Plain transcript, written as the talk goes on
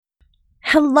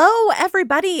Hello,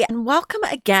 everybody, and welcome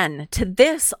again to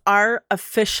this, our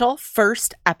official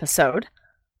first episode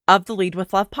of the Lead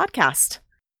with Love podcast.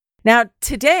 Now,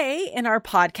 today in our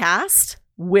podcast,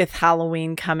 with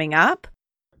Halloween coming up,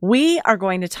 we are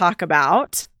going to talk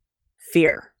about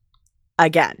fear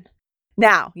again.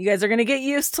 Now, you guys are going to get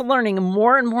used to learning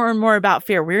more and more and more about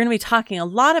fear. We're going to be talking a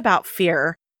lot about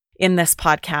fear in this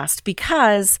podcast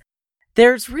because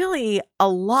there's really a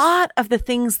lot of the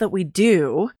things that we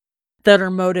do that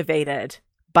are motivated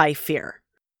by fear.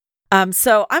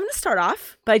 So I'm going to start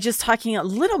off by just talking a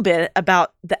little bit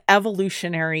about the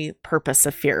evolutionary purpose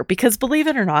of fear, because believe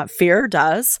it or not, fear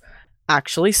does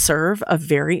actually serve a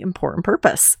very important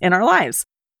purpose in our lives.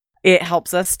 It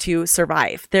helps us to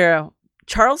survive.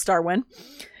 Charles Darwin,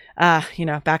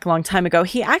 back a long time ago,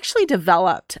 he actually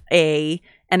developed an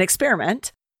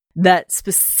experiment that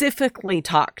specifically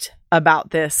talked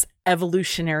about this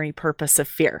evolutionary purpose of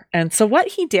fear. And so what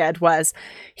he did was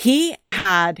he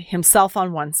had himself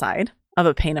on one side of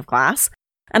a pane of glass,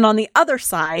 and on the other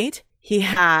side, he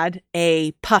had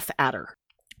a puff adder,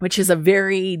 which is a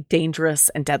very dangerous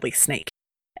and deadly snake.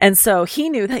 And so he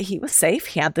knew that he was safe.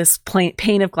 He had this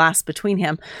pane of glass between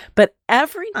him, but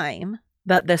every time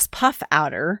that this puff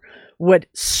adder would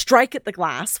strike at the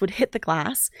glass, would hit the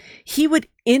glass, he would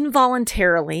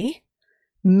involuntarily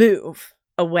move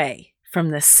away from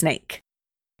this snake.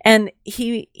 And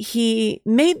he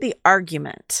made the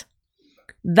argument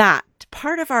that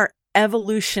part of our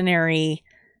evolutionary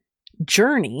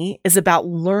journey is about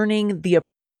learning the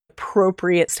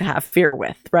appropriates to have fear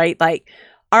with, right? Like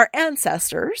our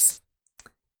ancestors,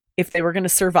 if they were going to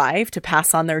survive to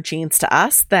pass on their genes to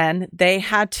us, then they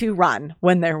had to run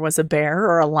when there was a bear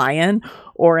or a lion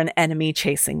or an enemy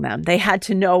chasing them. They had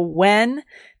to know when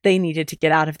they needed to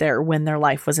get out of there, when their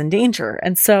life was in danger.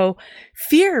 And so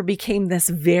fear became this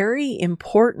very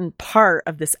important part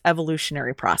of this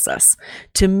evolutionary process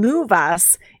to move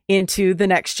us into the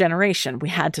next generation. We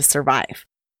had to survive.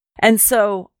 And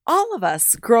so all of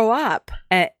us grow up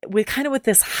with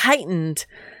this heightened,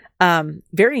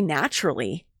 very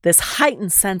naturally, this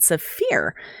heightened sense of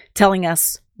fear telling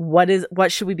us what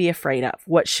should we be afraid of?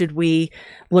 What should we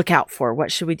look out for?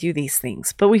 What should we do these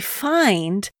things? But we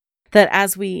find that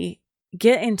as we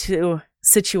get into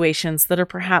situations that are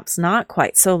perhaps not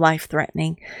quite so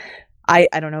life-threatening, I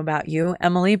don't know about you,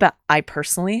 Emily, but I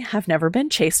personally have never been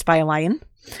chased by a lion.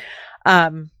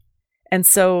 And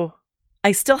so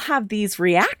I still have these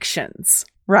reactions,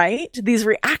 right? These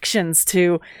reactions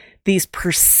to these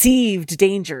perceived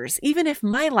dangers. Even if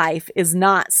my life is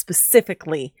not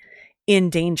specifically in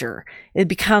danger, it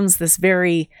becomes this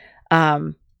very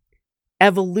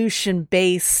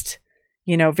evolution-based,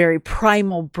 very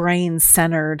primal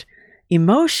brain-centered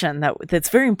emotion that's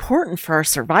very important for our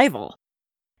survival.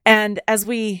 And as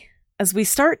we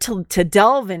start to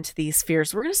delve into these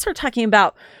fears, we're going to start talking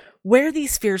about where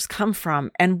these fears come from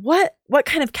and what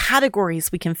kind of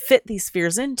categories we can fit these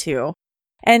fears into,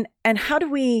 and how do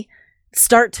we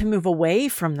start to move away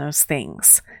from those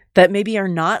things that maybe are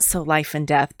not so life and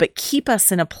death, but keep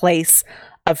us in a place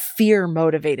of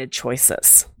fear-motivated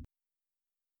choices.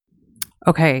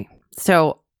 Okay.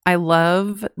 So I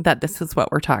love that this is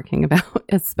what we're talking about,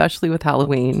 especially with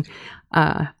Halloween.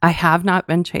 I have not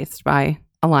been chased by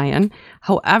a lion.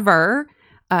 However,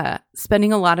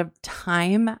 spending a lot of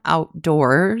time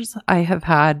outdoors, I have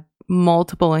had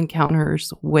multiple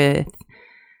encounters with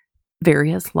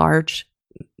various large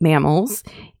mammals.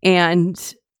 And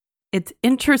it's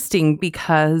interesting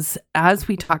because as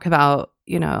we talk about,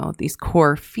 these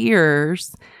core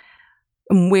fears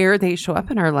and where they show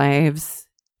up in our lives,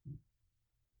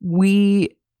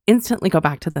 we instantly go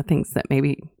back to the things that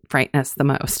maybe frighten us the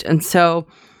most. And so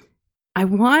I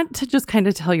want to just kind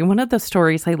of tell you one of the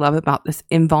stories I love about this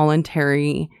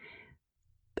involuntary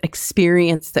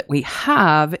experience that we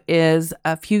have is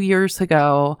a few years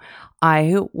ago,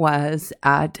 I was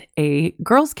at a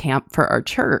girls' camp for our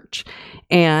church,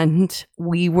 and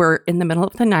we were in the middle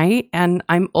of the night, and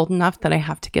I'm old enough that I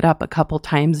have to get up a couple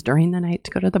times during the night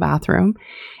to go to the bathroom.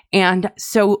 And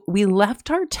so we left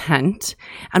our tent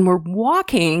and we're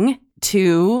walking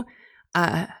to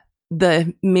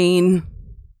the main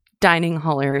dining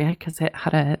hall area because it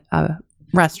had a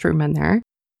restroom in there.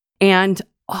 And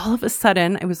all of a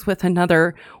sudden, I was with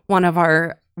another one of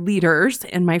our leaders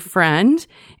and my friend,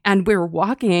 and we were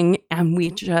walking and we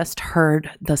just heard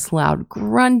this loud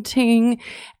grunting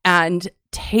and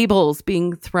tables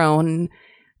being thrown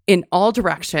in all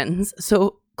directions.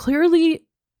 So clearly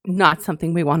not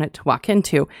something we wanted to walk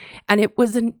into. And it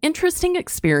was an interesting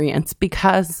experience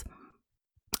because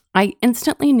we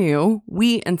instantly knew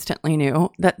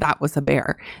that that was a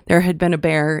bear. There had been a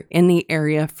bear in the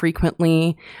area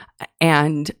frequently.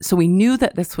 And so we knew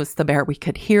that this was the bear. We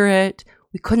could hear it.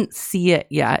 We couldn't see it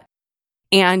yet.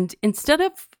 And instead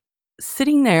of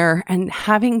sitting there and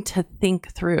having to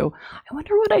think through, I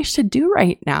wonder what I should do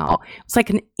right now, it's like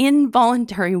an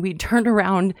involuntary, we turned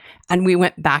around and we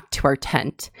went back to our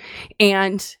tent.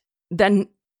 And then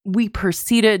we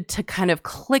proceeded to kind of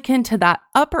click into that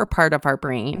upper part of our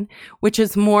brain, which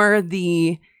is more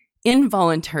the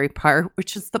involuntary part,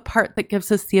 which is the part that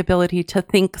gives us the ability to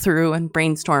think through and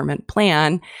brainstorm and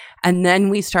plan. And then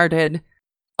we started,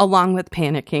 along with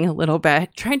panicking a little bit,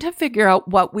 trying to figure out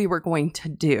what we were going to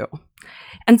do.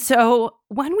 And so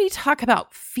when we talk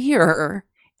about fear,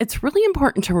 it's really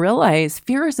important to realize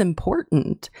fear is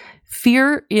important.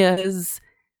 Fear is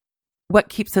what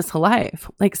keeps us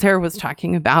alive, like Sarah was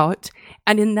talking about.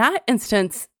 And in that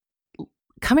instance,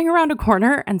 coming around a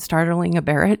corner and startling a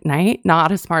bear at night,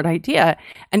 not a smart idea.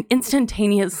 And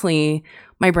instantaneously,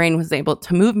 my brain was able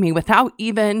to move me without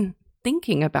even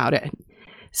thinking about it.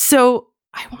 So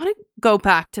I want to go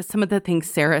back to some of the things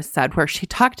Sarah said where she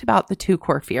talked about the 2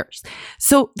 core fears.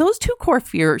 So those 2 core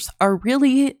fears are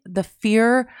really the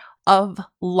fear of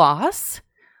loss.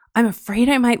 I'm afraid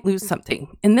I might lose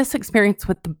something. In this experience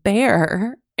with the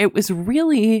bear, it was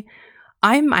really,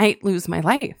 I might lose my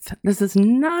life. This is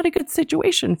not a good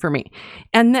situation for me.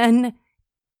 And then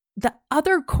the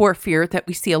other core fear that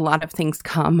we see a lot of things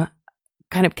come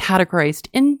kind of categorized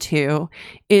into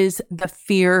is the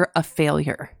fear of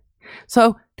failure.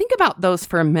 So think about those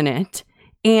for a minute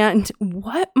and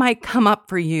what might come up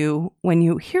for you when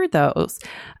you hear those.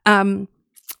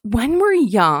 When we're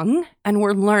young and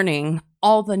we're learning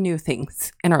all the new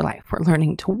things in our life, we're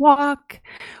learning to walk,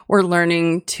 we're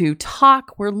learning to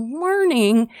talk, we're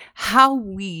learning how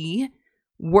we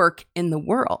work in the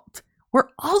world. We're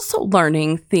also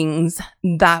learning things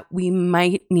that we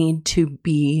might need to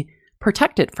be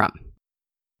protected from.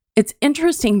 It's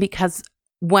interesting because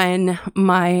when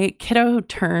my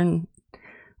first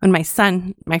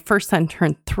son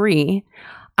turned 3,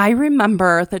 I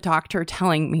remember the doctor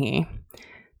telling me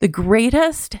the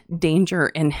greatest danger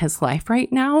in his life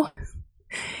right now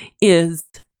is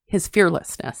his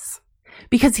fearlessness,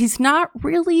 because he's not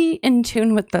really in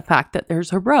tune with the fact that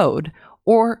there's a road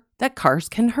or that cars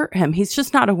can hurt him. He's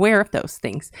just not aware of those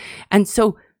things. And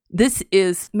so this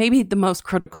is maybe the most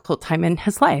critical time in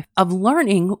his life of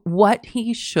learning what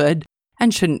he should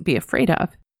and shouldn't be afraid of.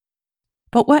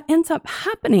 But what ends up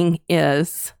happening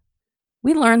is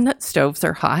we learn that stoves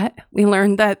are hot. We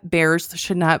learn that bears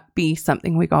should not be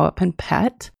something we go up and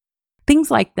pet, things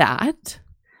like that.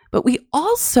 But we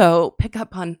also pick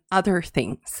up on other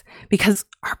things because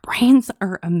our brains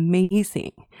are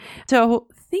amazing. So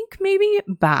think maybe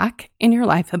back in your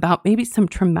life about maybe some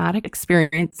traumatic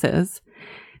experiences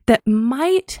that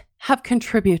might have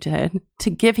contributed to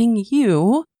giving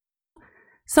you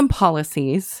some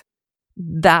policies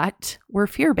that were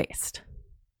fear-based,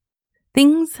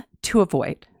 things to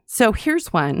avoid. So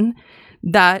here's one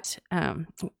that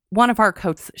one of our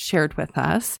coaches shared with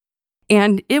us,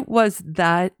 and it was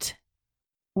that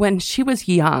when she was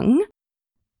young,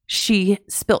 she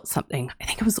spilt something. I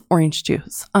think it was orange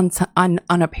juice on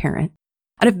a parent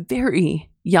at a very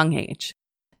young age.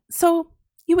 So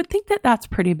you would think that that's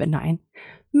pretty benign,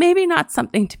 maybe not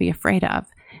something to be afraid of.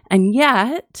 And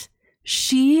yet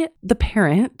she, the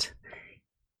parent,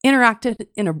 interacted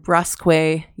in a brusque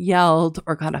way, yelled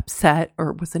or got upset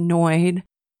or was annoyed.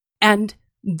 And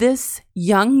this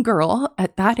young girl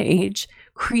at that age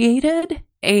created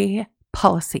a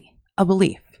policy, a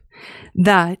belief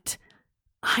that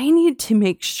I need to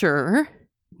make sure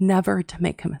never to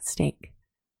make a mistake,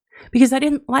 because I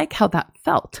didn't like how that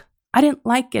felt. I didn't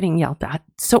like getting yelled at.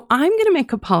 So I'm going to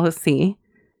make a policy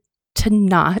to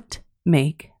not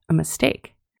make a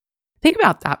mistake. Think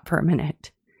about that for a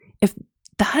minute. If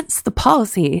that's the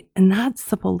policy and that's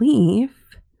the belief,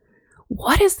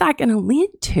 what is that going to lead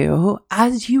to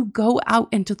as you go out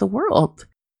into the world?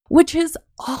 Which is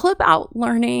all about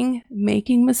learning,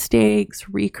 making mistakes,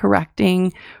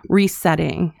 recorrecting,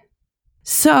 resetting.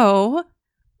 So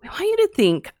we want you to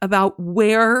think about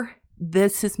where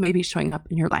this is maybe showing up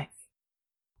in your life.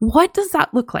 What does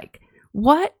that look like?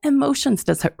 What emotions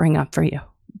does it bring up for you?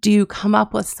 Do you come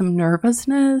up with some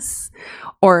nervousness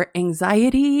or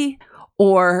anxiety,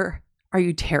 or are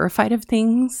you terrified of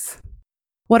things?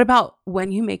 What about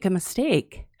when you make a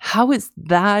mistake? How is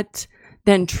that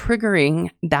then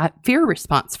triggering that fear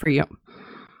response for you?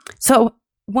 So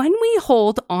when we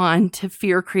hold on to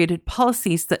fear-created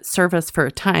policies that serve us for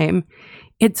a time,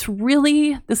 It's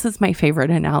really, this is my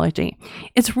favorite analogy.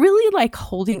 It's really like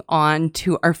holding on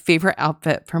to our favorite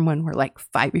outfit from when we're like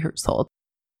 5 years old.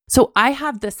 So I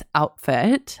have this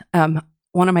outfit,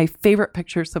 one of my favorite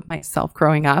pictures of myself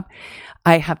growing up.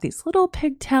 I have these little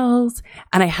pigtails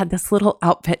and I had this little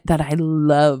outfit that I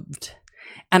loved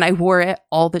and I wore it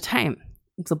all the time.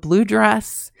 It's a blue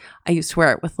dress. I used to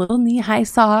wear it with little knee-high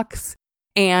socks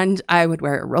and I would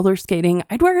wear it roller skating.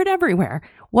 I'd wear it everywhere.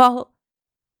 Well,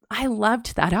 I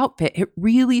loved that outfit. It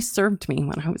really served me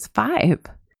when I was 5.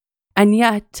 And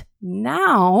yet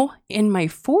now in my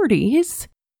 40s,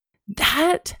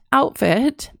 that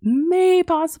outfit may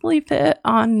possibly fit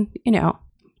on,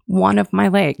 one of my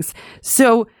legs.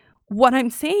 So what I'm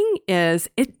saying is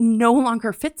it no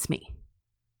longer fits me.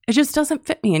 It just doesn't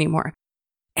fit me anymore.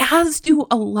 As do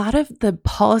a lot of the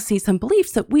policies and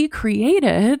beliefs that we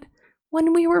created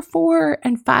when we were 4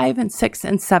 and 5 and 6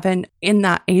 and 7 in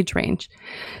that age range.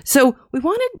 So we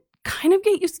want to kind of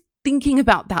get you thinking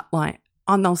about that line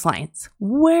on those lines.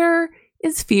 Where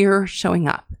is fear showing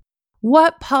up?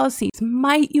 What policies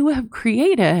might you have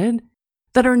created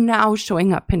that are now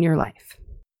showing up in your life?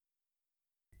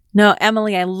 No,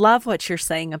 Emily, I love what you're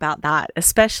saying about that,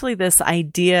 especially this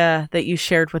idea that you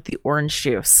shared with the orange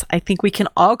juice. I think we can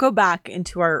all go back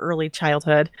into our early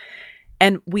childhood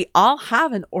and we all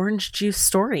have an orange juice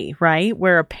story, right?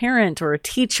 Where a parent or a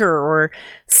teacher or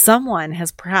someone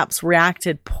has perhaps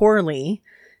reacted poorly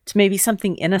to maybe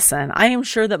something innocent. I am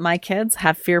sure that my kids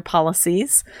have fear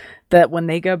policies that when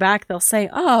they go back, they'll say,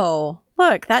 oh,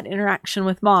 look, that interaction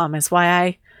with mom is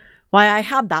why I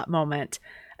had that moment.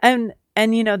 And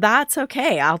that's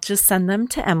okay. I'll just send them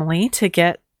to Emily to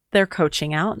get their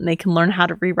coaching out and they can learn how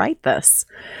to rewrite this.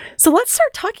 So let's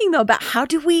start talking though about how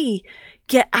do we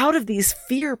get out of these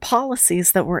fear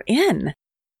policies that we're in.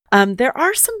 There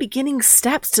are some beginning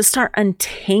steps to start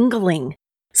untangling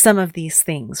some of these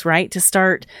things, right? To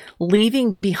start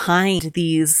leaving behind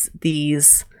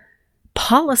these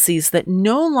policies that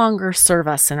no longer serve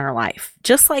us in our life.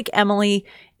 Just like Emily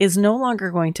is no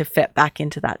longer going to fit back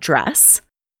into that dress,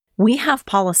 we have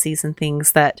policies and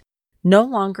things that no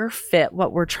longer fit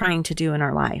what we're trying to do in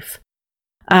our life.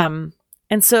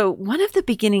 And so one of the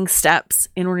beginning steps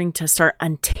in order to start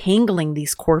untangling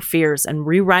these core fears and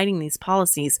rewriting these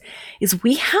policies is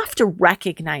we have to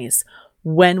recognize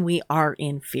when we are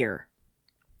in fear.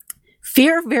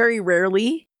 Fear very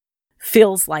rarely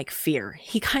feels like fear.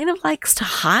 He kind of likes to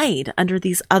hide under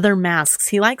these other masks.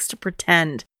 He likes to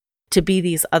pretend to be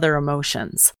these other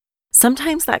emotions.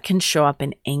 Sometimes that can show up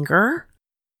in anger.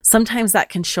 Sometimes that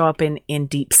can show up in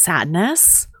deep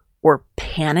sadness or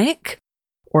panic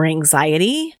or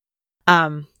anxiety.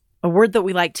 A word that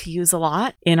we like to use a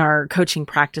lot in our coaching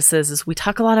practices is we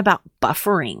talk a lot about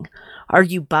buffering. Are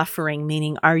you buffering?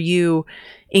 Meaning, are you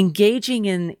engaging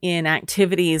in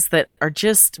activities that are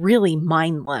just really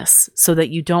mindless so that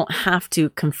you don't have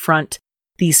to confront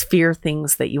these fear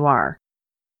things that you are?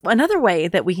 Another way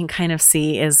that we can kind of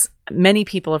see is, many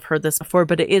people have heard this before,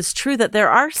 but it is true that there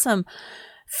are some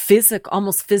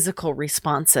almost physical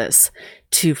responses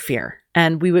to fear.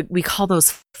 And we call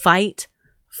those fight,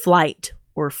 flight,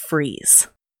 or freeze,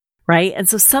 right? And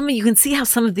so you can see how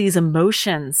some of these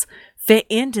emotions fit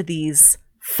into these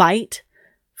fight,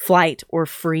 flight, or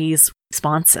freeze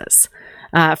responses.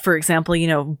 For example,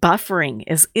 buffering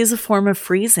is a form of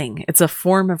freezing. It's a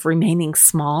form of remaining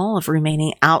small, of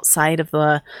remaining outside of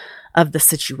the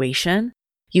situation.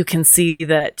 You can see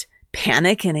that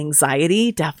panic and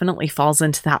anxiety definitely falls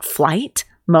into that flight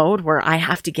mode where I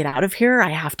have to get out of here.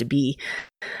 I have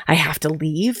to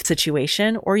leave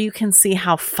situation. Or you can see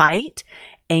how fight,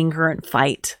 anger, and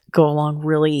fight go along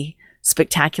really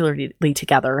spectacularly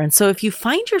together. And so if you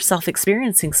find yourself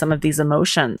experiencing some of these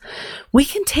emotions, we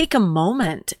can take a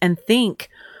moment and think,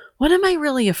 what am I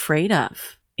really afraid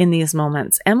of in these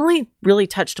moments? Emily really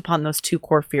touched upon those two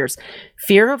core fears,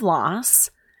 fear of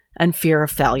loss and fear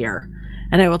of failure.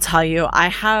 And I will tell you, I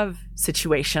have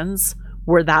situations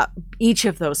where each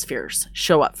of those fears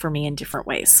show up for me in different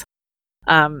ways.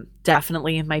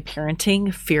 Definitely in my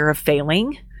parenting, fear of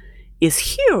failing is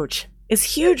huge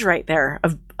right there,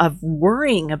 of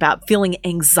worrying about, feeling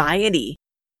anxiety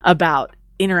about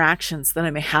interactions that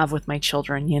I may have with my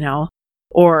children,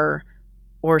 or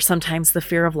sometimes the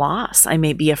fear of loss. I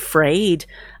may be afraid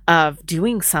of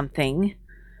doing something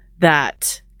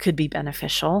that could be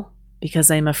beneficial because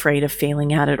I'm afraid of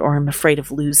failing at it, or I'm afraid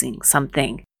of losing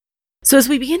something. So as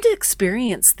we begin to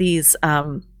experience these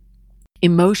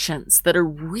emotions that are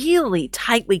really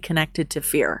tightly connected to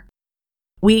fear,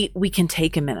 we can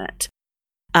take a minute.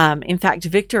 In fact,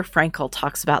 Viktor Frankl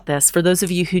talks about this. For those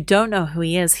of you who don't know who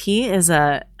he is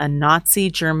a Nazi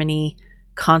Germany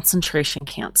concentration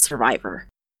camp survivor.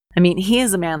 I mean, he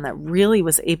is a man that really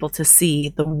was able to see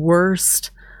the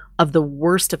worst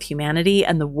of humanity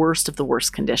and the worst of the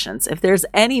worst conditions. If there's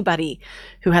anybody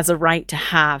who has a right to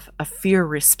have a fear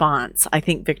response, I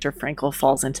think Viktor Frankl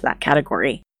falls into that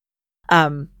category.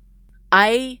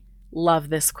 I love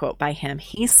this quote by him.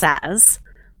 He says,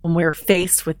 when we're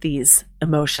faced with these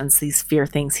emotions, these fear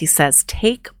things, he says,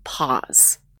 take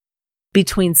pause.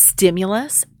 Between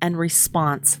stimulus and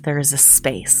response, there is a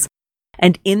space.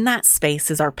 And in that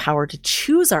space is our power to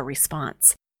choose our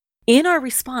response. In our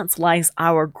response lies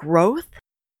our growth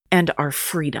and our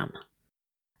freedom.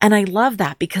 And I love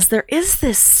that because there is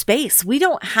this space. We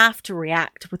don't have to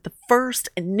react with the first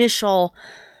initial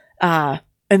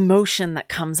emotion that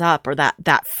comes up, or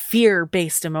that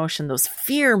fear-based emotion, those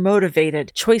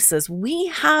fear-motivated choices. We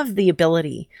have the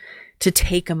ability to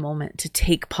take a moment, to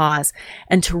take pause,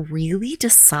 and to really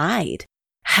decide,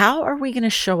 how are we going to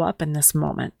show up in this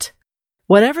moment?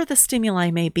 Whatever the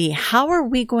stimuli may be, how are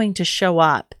we going to show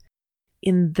up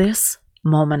in this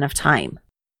moment of time?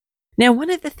 Now, one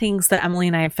of the things that Emily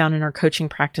and I have found in our coaching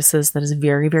practices that is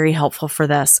very, very helpful for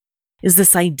this is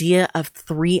this idea of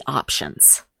 3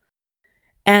 options.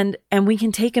 And we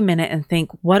can take a minute and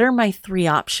think, what are my 3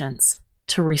 options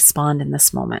to respond in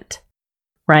this moment?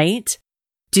 Right?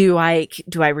 Do I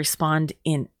respond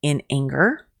in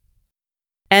anger?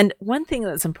 And one thing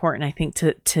that's important, I think,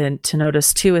 to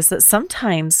notice too, is that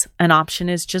sometimes an option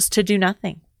is just to do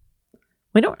nothing.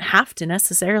 We don't have to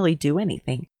necessarily do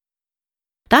anything.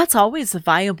 That's always a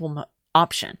viable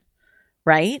option,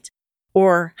 right?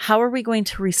 Or how are we going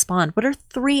to respond? What are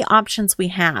 3 options we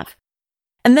have?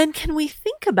 And then can we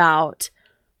think about,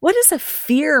 what is a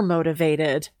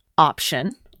fear-motivated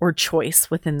option or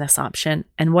choice within this option?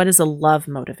 And what is a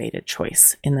love-motivated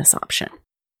choice in this option?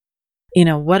 You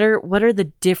know, what are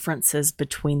the differences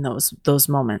between those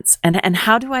moments? And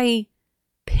how do I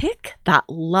pick that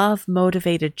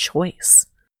love-motivated choice?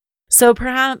 So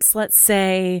perhaps, let's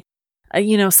say,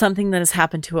 something that has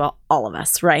happened to all of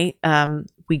us, right?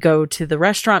 We go to the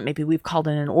restaurant, maybe we've called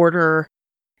in an order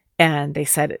and they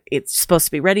said it's supposed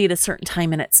to be ready at a certain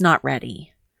time and it's not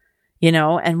ready,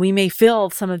 and we may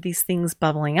feel some of these things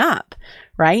bubbling up,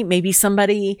 right? Maybe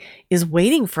somebody is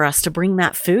waiting for us to bring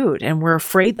that food and we're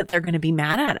afraid that they're going to be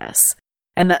mad at us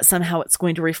and that somehow it's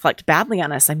going to reflect badly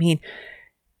on us. I mean,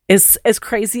 as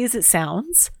crazy as it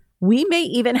sounds, we may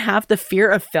even have the fear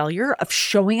of failure of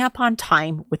showing up on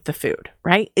time with the food,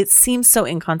 right? It seems so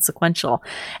inconsequential.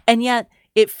 And yet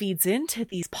it feeds into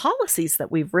these policies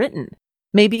that we've written.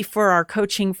 Maybe for our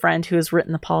coaching friend who has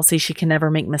written the policy, she can never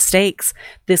make mistakes.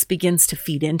 This begins to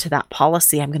feed into that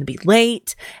policy. I'm going to be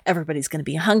late. Everybody's going to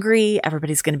be hungry.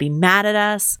 Everybody's going to be mad at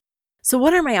us. So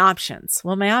what are my options?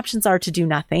 Well, my options are to do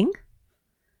nothing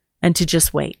and to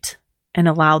just wait and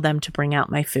allow them to bring out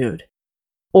my food.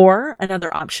 Or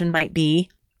another option might be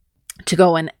to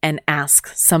go and ask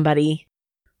somebody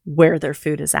where their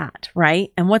food is at,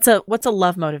 right? And what's a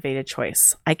love-motivated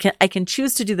choice? I can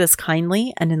choose to do this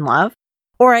kindly and in love,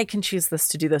 or I can choose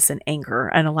to do this in anger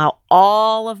and allow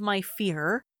all of my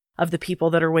fear of the people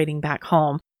that are waiting back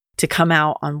home to come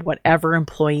out on whatever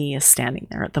employee is standing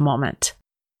there at the moment,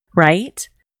 right?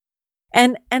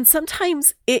 And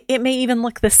sometimes it may even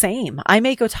look the same. I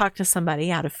may go talk to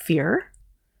somebody out of fear,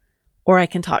 or I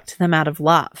can talk to them out of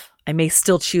love. I may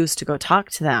still choose to go talk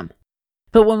to them.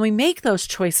 But when we make those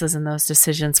choices and those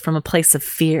decisions from a place of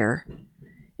fear,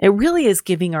 it really is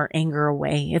giving our anger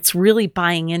away. It's really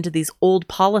buying into these old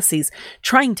policies,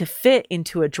 trying to fit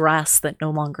into a dress that no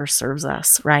longer serves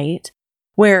us, right?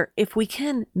 Where if we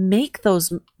can make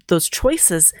those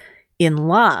choices in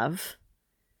love,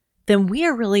 then we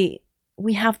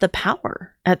have the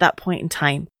power at that point in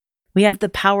time. We have the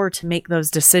power to make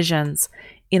those decisions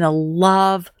in a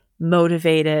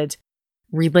love-motivated,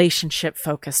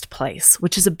 relationship-focused place,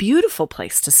 which is a beautiful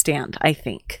place to stand, I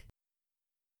think.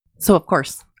 So, of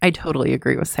course, I totally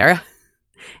agree with Sarah.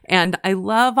 And I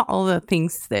love all the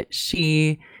things that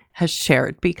she has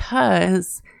shared,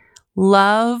 because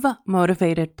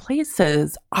love-motivated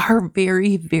places are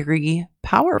very, very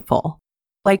powerful.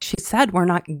 Like she said, we're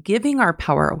not giving our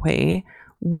power away.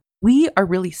 We are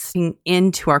really seeing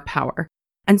into our power.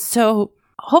 And so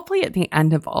hopefully at the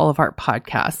end of all of our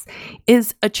podcasts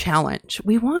is a challenge.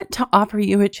 We want to offer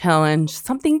you a challenge,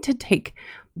 something to take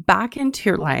back into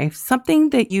your life, something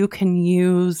that you can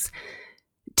use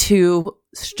to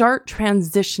start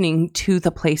transitioning to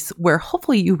the place where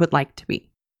hopefully you would like to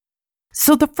be.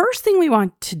 So the first thing we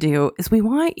want to do is we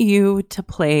want you to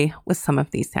play with some of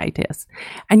these ideas.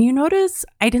 And you notice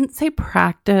I didn't say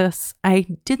practice. I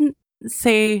didn't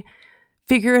say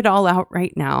figure it all out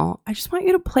right now. I just want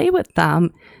you to play with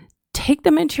them take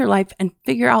them into your life and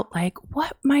figure out, like,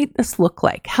 what might this look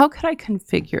like? How could I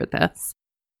configure this?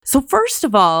 So first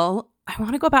of all, I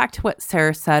want to go back to what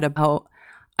Sarah said about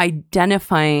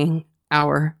identifying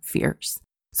our fears.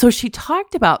 So she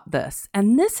talked about this,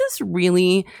 and this is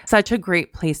really such a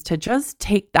great place to just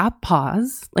take that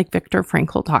pause, like Viktor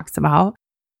Frankl talks about,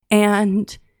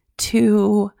 and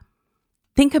to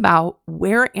think about,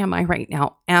 where am I right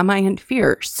now? Am I in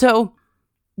fear? So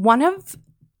one of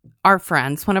our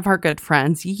good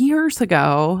friends years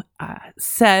ago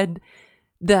said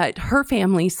that her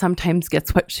family sometimes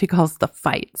gets what she calls the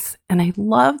fights. And I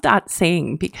love that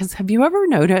saying, because have you ever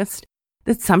noticed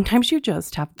that sometimes you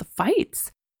just have the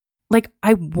fights? Like,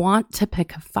 I want to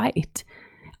pick a fight,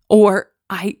 or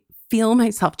I feel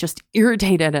myself just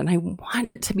irritated and I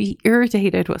want to be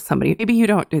irritated with somebody. Maybe you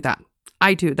don't do that.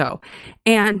 I do, though.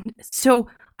 And so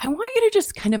I want you to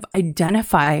just kind of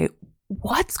identify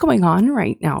what's going on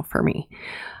right now for me.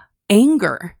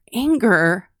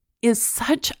 Anger is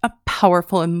such a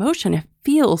powerful emotion. It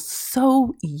feels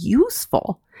so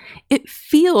useful. It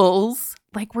feels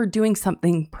like we're doing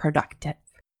something productive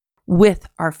with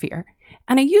our fear.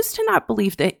 And I used to not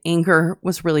believe that anger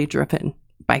was really driven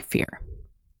by fear,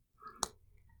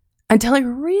 until I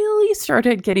really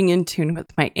started getting in tune with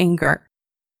my anger.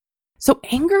 So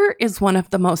anger is one of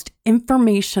the most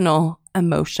informational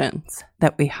emotions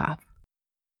that we have.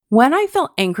 When I feel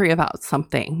angry about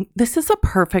something, this is a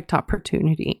perfect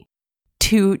opportunity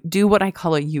to do what I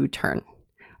call a U-turn.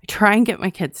 I try and get my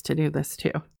kids to do this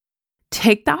too.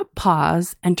 Take that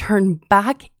pause and turn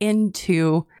back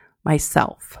into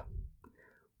myself.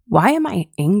 Why am I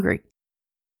angry?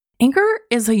 Anger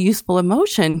is a useful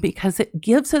emotion because it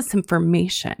gives us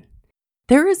information.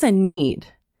 There is a need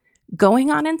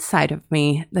going on inside of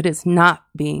me that is not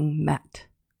being met.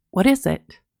 What is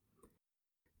it?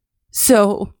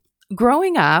 So,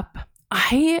 growing up,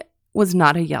 I was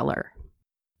not a yeller.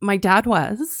 My dad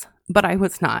was, but I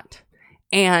was not.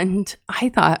 And I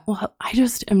thought, well, I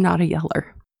just am not a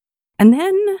yeller. And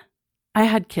then I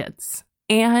had kids,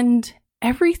 and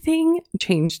everything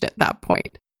changed at that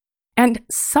point. And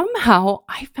somehow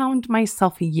I found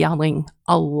myself yelling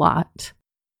a lot.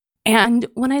 And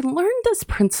when I learned this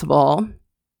principle,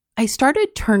 I started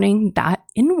turning that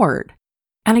inward.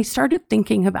 And I started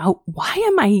thinking about, why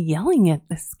am I yelling at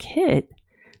this kid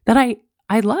that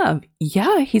I love?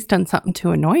 Yeah, he's done something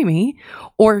to annoy me,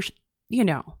 or,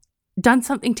 done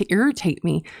something to irritate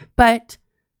me. But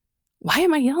why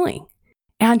am I yelling?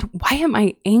 And why am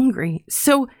I angry?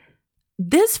 So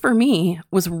this for me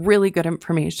was really good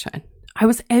information. I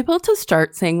was able to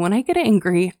start saying, when I get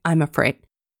angry, I'm afraid.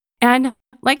 And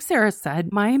like Sarah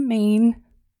said, my main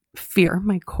fear,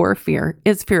 my core fear,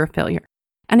 is fear of failure.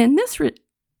 And in this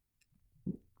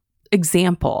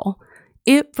example,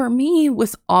 it for me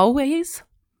was always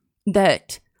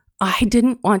that I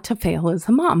didn't want to fail as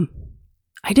a mom.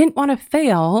 I didn't want to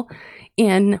fail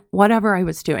in whatever I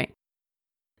was doing.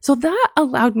 So that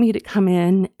allowed me to come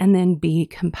in and then be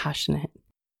compassionate.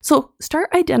 So start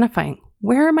identifying,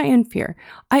 where am I in fear?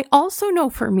 I also know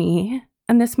for me,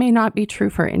 and this may not be true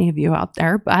for any of you out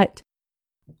there, but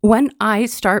when I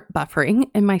start buffering,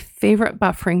 and my favorite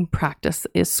buffering practice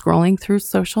is scrolling through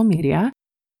social media,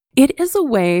 it is a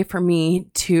way for me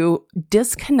to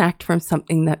disconnect from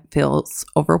something that feels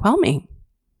overwhelming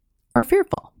or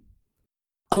fearful.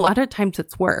 A lot of times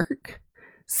it's work.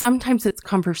 Sometimes it's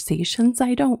conversations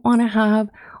I don't want to have,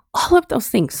 all of those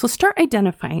things. So start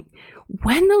identifying.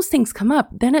 When those things come up,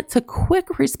 then it's a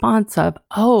quick response of,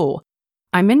 oh,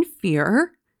 I'm in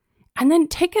fear. And then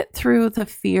take it through the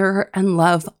fear and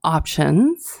love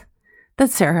options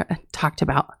that Sarah talked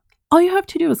about. All you have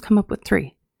to do is come up with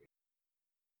 3.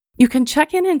 You can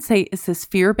check in and say, is this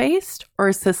fear-based or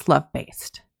is this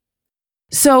love-based?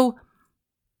 So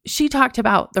she talked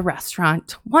about the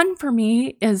restaurant. One for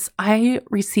me is I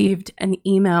received an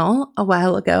email a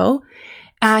while ago,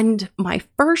 and my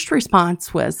first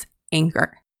response was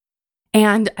anger.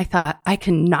 And I thought, I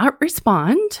cannot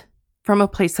respond from a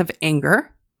place of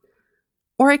anger,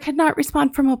 or I could not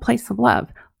respond from a place of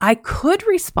love. I could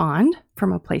respond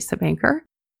from a place of anger,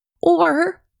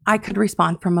 or I could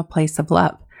respond from a place of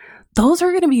love. Those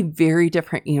are going to be very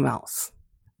different emails.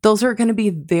 Those are going to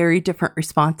be very different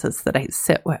responses that I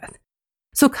sit with.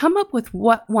 So come up with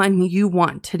what one you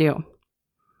want to do.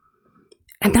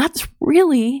 And that's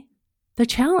really the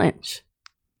challenge.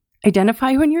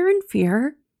 Identify when you're in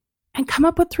fear and come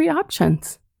up with 3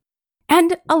 options.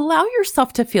 And allow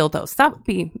yourself to feel those. That would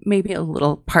be maybe a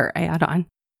little part I add on.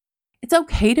 It's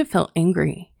okay to feel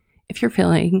angry if you're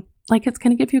feeling like it's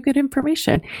going to give you good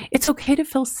information. It's okay to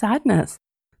feel sadness.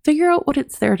 Figure out what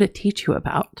it's there to teach you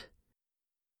about.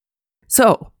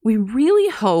 So we really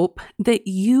hope that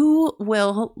you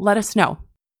will let us know.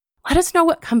 Let us know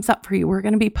what comes up for you. We're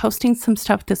going to be posting some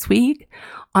stuff this week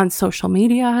on social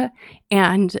media,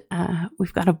 and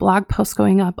we've got a blog post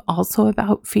going up also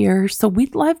about fear. So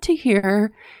we'd love to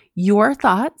hear your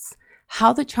thoughts,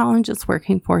 how the challenge is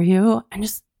working for you, and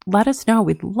just let us know.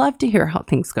 We'd love to hear how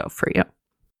things go for you.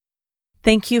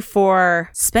 Thank you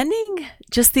for spending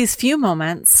just these few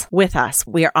moments with us.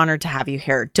 We are honored to have you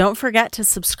here. Don't forget to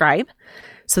subscribe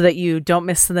so that you don't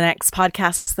miss the next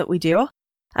podcasts that we do.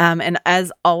 And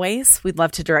as always, we'd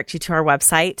love to direct you to our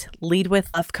website,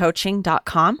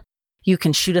 leadwithlovecoaching.com. You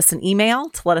can shoot us an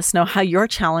email to let us know how your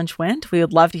challenge went. We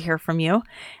would love to hear from you.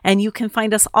 And you can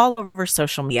find us all over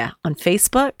social media on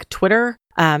Facebook, Twitter,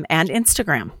 and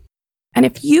Instagram. And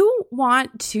if you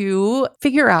want to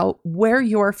figure out where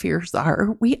your fears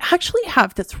are, we actually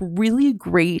have this really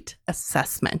great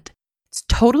assessment. It's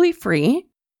totally free.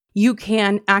 You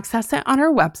can access it on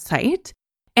our website,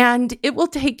 and it will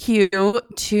take you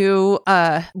to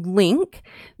a link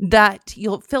that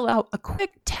you'll fill out a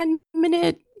quick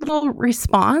 10-minute little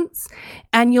response,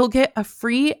 and you'll get a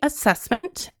free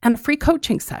assessment and a free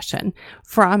coaching session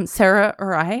from Sarah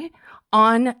or I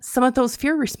on some of those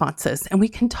fear responses. And we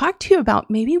can talk to you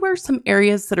about maybe where some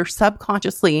areas that are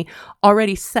subconsciously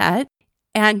already set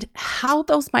and how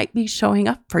those might be showing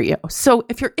up for you. So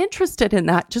if you're interested in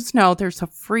that, just know there's a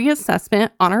free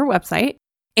assessment on our website,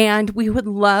 and we would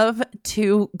love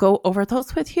to go over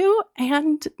those with you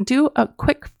and do a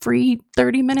quick free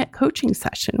 30-minute coaching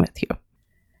session with you.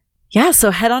 Yeah,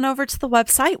 so head on over to the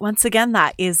website. Once again,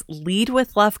 that is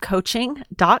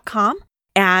leadwithlovecoaching.com.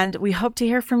 And we hope to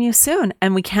hear from you soon.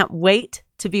 And we can't wait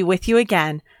to be with you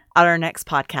again at our next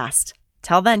podcast.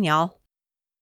 Till then, y'all.